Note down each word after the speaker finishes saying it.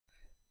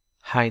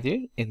Hi there,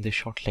 in this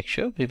short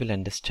lecture we will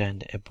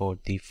understand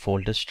about the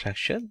folder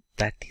structure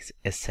that is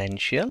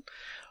essential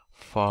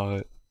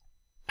for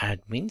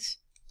admins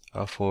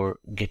for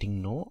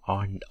getting know,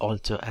 and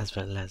also as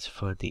well as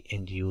for the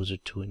end user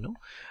to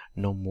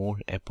know more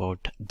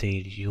about their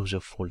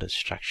user folder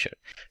structure.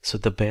 So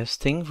the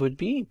best thing would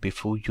be,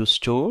 before you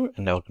store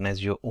and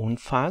organize your own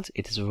files,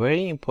 it is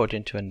very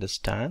important to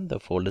understand the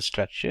folder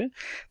structure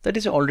that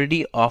is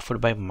already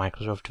offered by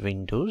Microsoft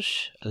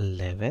Windows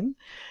 11,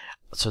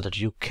 so that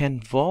you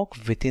can work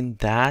within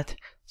that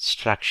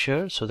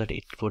structure, so that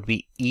it would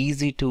be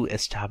easy to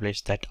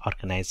establish that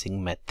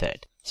organizing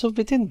method. So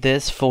within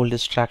this folder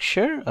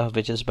structure,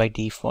 which is by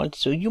default,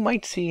 so you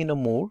might see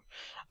more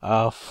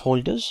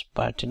folders,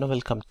 but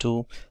we'll come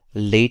to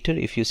later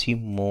if you see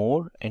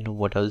more and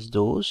what are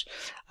those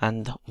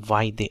and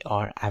why they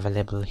are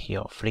available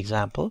here. For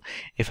example,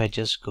 if I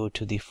just go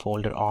to the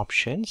folder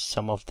options,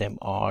 some of them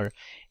are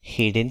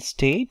hidden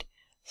state.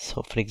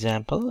 So for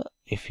example,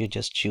 if you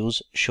just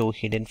choose show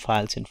hidden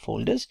files and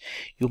folders,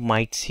 you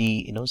might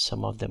see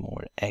some of them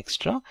are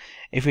extra.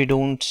 If you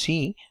don't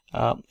see,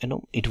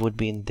 it would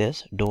be in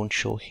this don't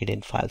show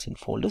hidden files and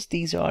folders.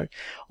 These are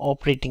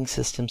operating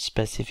system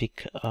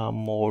specific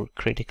more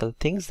critical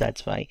things.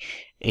 That's why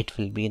it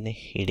will be in a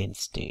hidden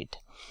state.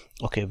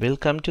 Okay, we'll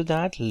come to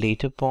that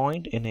later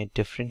point in a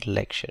different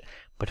lecture,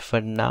 but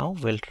for now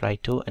we'll try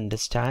to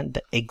understand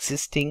the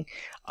existing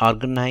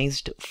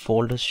organized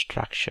folder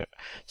structure.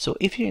 So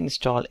if you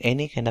install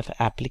any kind of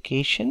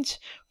applications,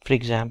 for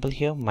example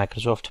here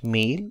Microsoft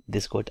Mail,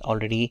 this got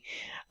already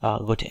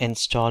got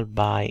installed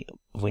by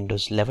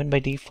Windows 11 by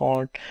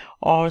default,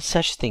 or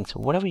such things,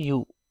 whatever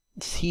you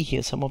see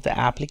here, some of the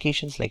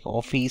applications like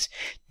Office,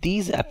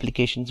 these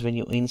applications, when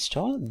you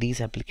install these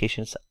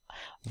applications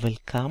will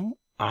come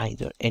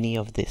either any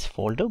of this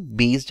folder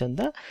based on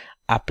the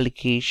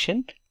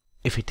application,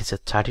 if it is a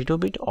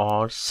 32-bit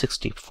or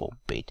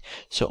 64-bit.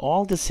 So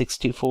all the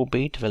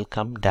 64-bit will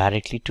come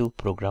directly to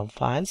program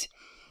files.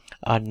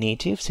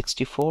 Native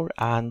 64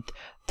 and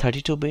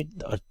 32-bit,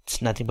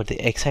 it's nothing but the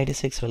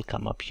x86 will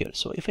come up here.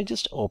 So if I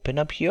just open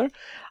up here,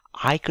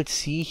 I could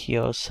see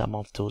here some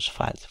of those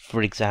files.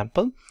 For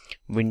example,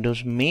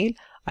 Windows Mail,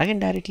 I can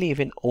directly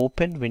even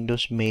open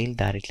Windows Mail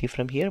directly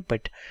from here,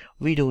 but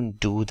we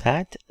don't do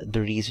that. The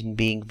reason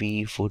being,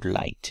 we would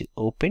like to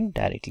open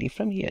directly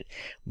from here.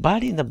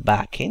 But in the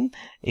backend,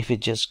 if you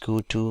just go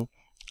to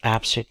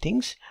app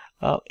settings,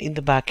 in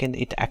the backend,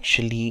 it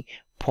actually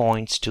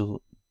points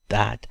to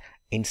that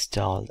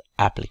installed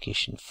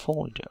application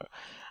folder.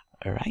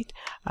 All right,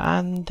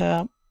 and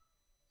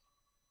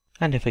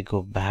if I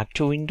go back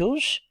to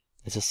Windows,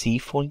 there's a C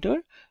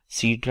folder,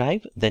 C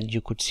drive. Then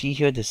you could see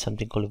here there's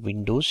something called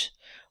Windows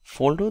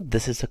folder.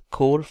 This is a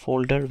core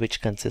folder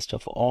which consists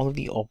of all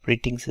the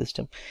operating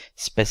system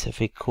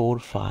specific core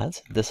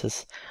files. This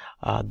is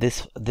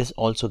this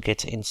also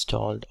gets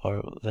installed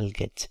or will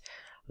get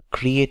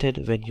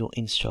created when you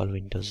install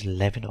Windows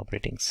 11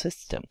 operating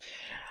system.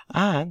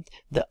 And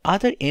the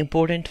other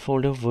important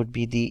folder would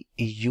be the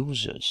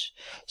users.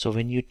 So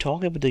when you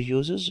talk about the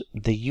users,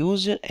 the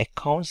user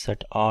accounts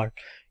that are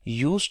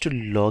used to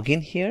log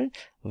in here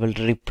will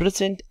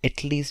represent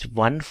at least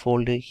one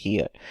folder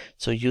here.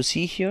 So you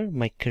see here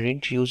my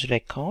current user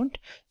account.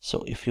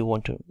 So if you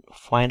want to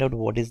find out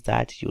what is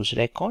that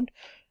user account,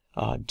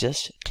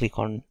 just click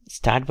on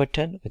start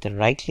button with a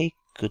right click,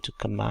 go to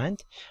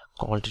command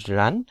called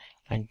run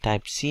and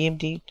type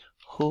cmd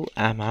who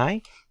am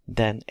I.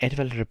 Then it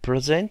will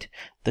represent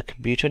the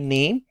computer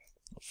name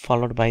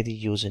followed by the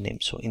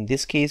username. So in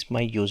this case,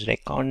 my user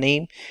account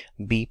name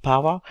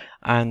bpower,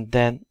 and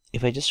then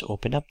if I just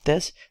open up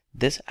this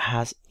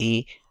has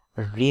a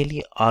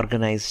really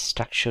organized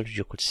structure.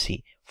 You could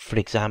see, for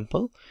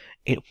example,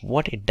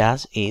 what it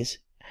does is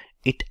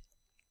it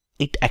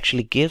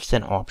actually gives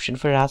an option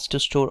for us to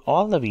store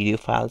all the video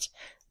files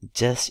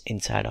just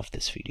inside of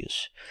this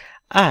videos,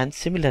 and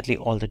similarly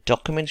all the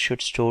documents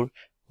should store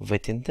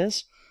within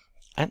this,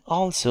 and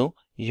also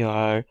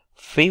your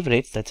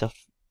favorites, that's a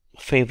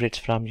favorites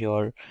from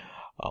your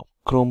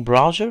Chrome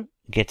browser,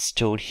 gets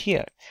stored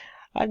here.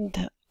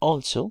 And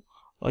also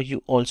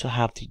you also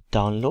have the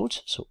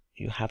downloads. So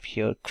you have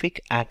here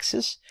quick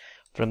access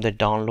from the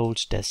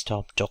downloads,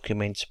 desktop,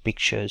 documents,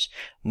 pictures,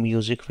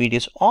 music,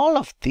 videos, all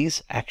of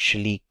these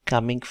actually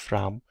coming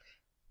from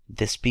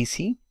this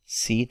PC,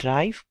 C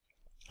drive,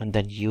 and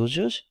then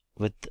users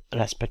with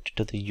respect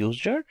to the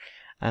user.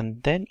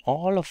 And then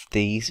all of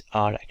these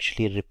are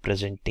actually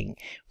representing,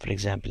 for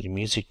example,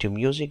 music to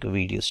music,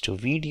 videos to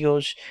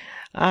videos,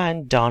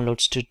 and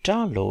downloads to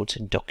downloads,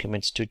 and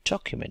documents to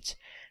documents.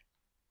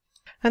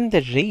 And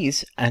there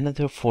is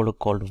another folder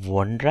called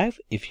OneDrive.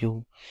 If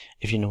you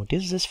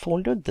notice this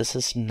folder, this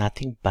is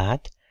nothing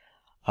but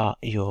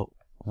your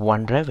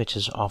OneDrive, which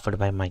is offered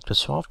by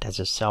Microsoft as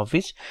a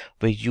service,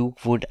 where you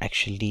would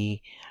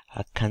actually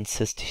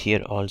consist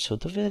here also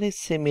the very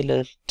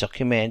similar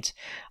documents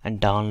and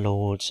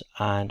downloads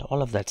and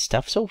all of that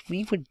stuff. So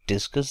we would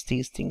discuss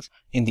these things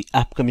in the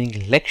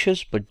upcoming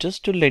lectures, but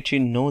just to let you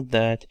know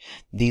that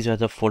these are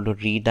the folder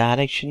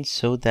redirections,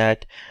 so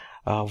that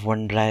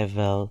OneDrive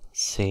will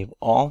save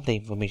all the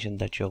information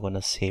that you're going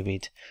to save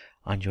it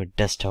on your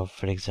desktop.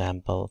 For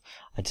example,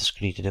 I just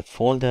created a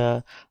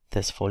folder.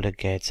 This folder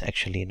gets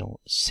actually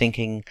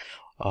syncing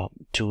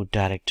to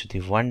direct to the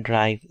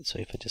OneDrive. So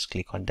if I just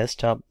click on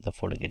desktop, the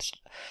folder gets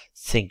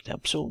synced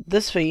up. So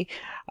this way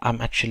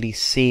I'm actually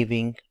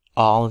saving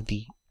all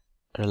the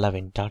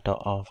relevant data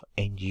of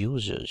end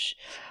users.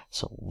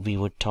 So we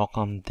would talk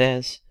on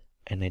this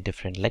in a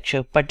different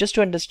lecture, but just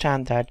to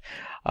understand that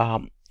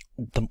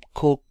the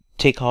core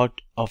takeout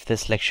of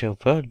this lecture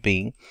would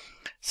be,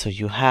 so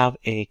you have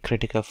a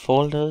critical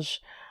folders.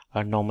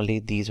 Normally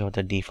these are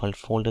the default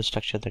folder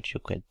structure that you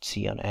could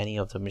see on any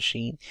of the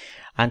machine.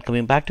 And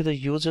coming back to the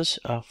users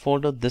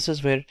folder, this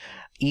is where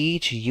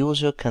each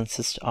user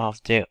consists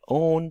of their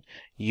own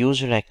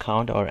user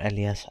account or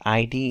alias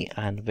ID,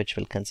 and which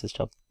will consist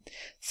of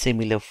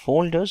similar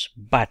folders,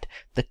 but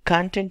the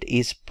content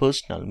is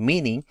personal.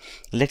 Meaning,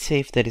 let's say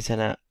if there is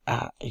a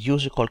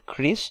user called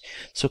Chris,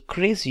 so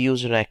Chris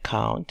user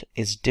account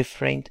is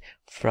different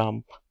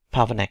from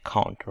Pavan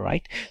account,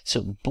 right?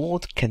 So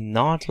both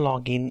cannot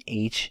log in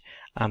each,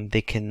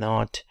 they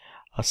cannot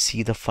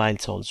see the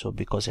files also,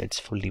 because it's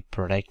fully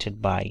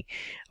protected by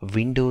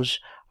Windows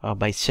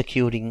by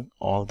securing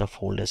all the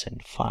folders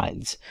and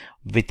files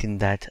within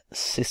that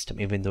system.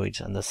 Even though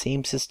it's on the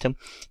same system,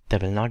 they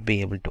will not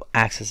be able to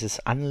access this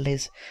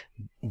unless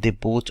they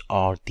both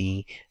are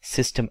the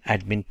system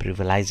admin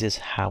privileges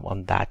have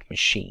on that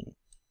machine,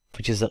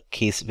 which is the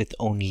case with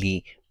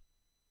only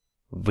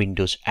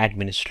Windows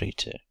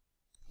administrator.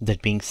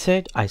 That being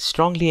said, I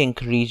strongly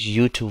encourage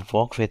you to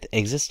work with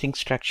existing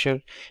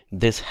structure.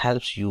 This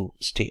helps you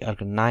stay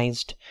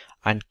organized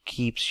and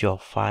keeps your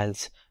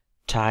files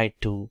tied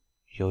to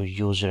your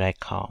user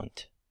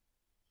account.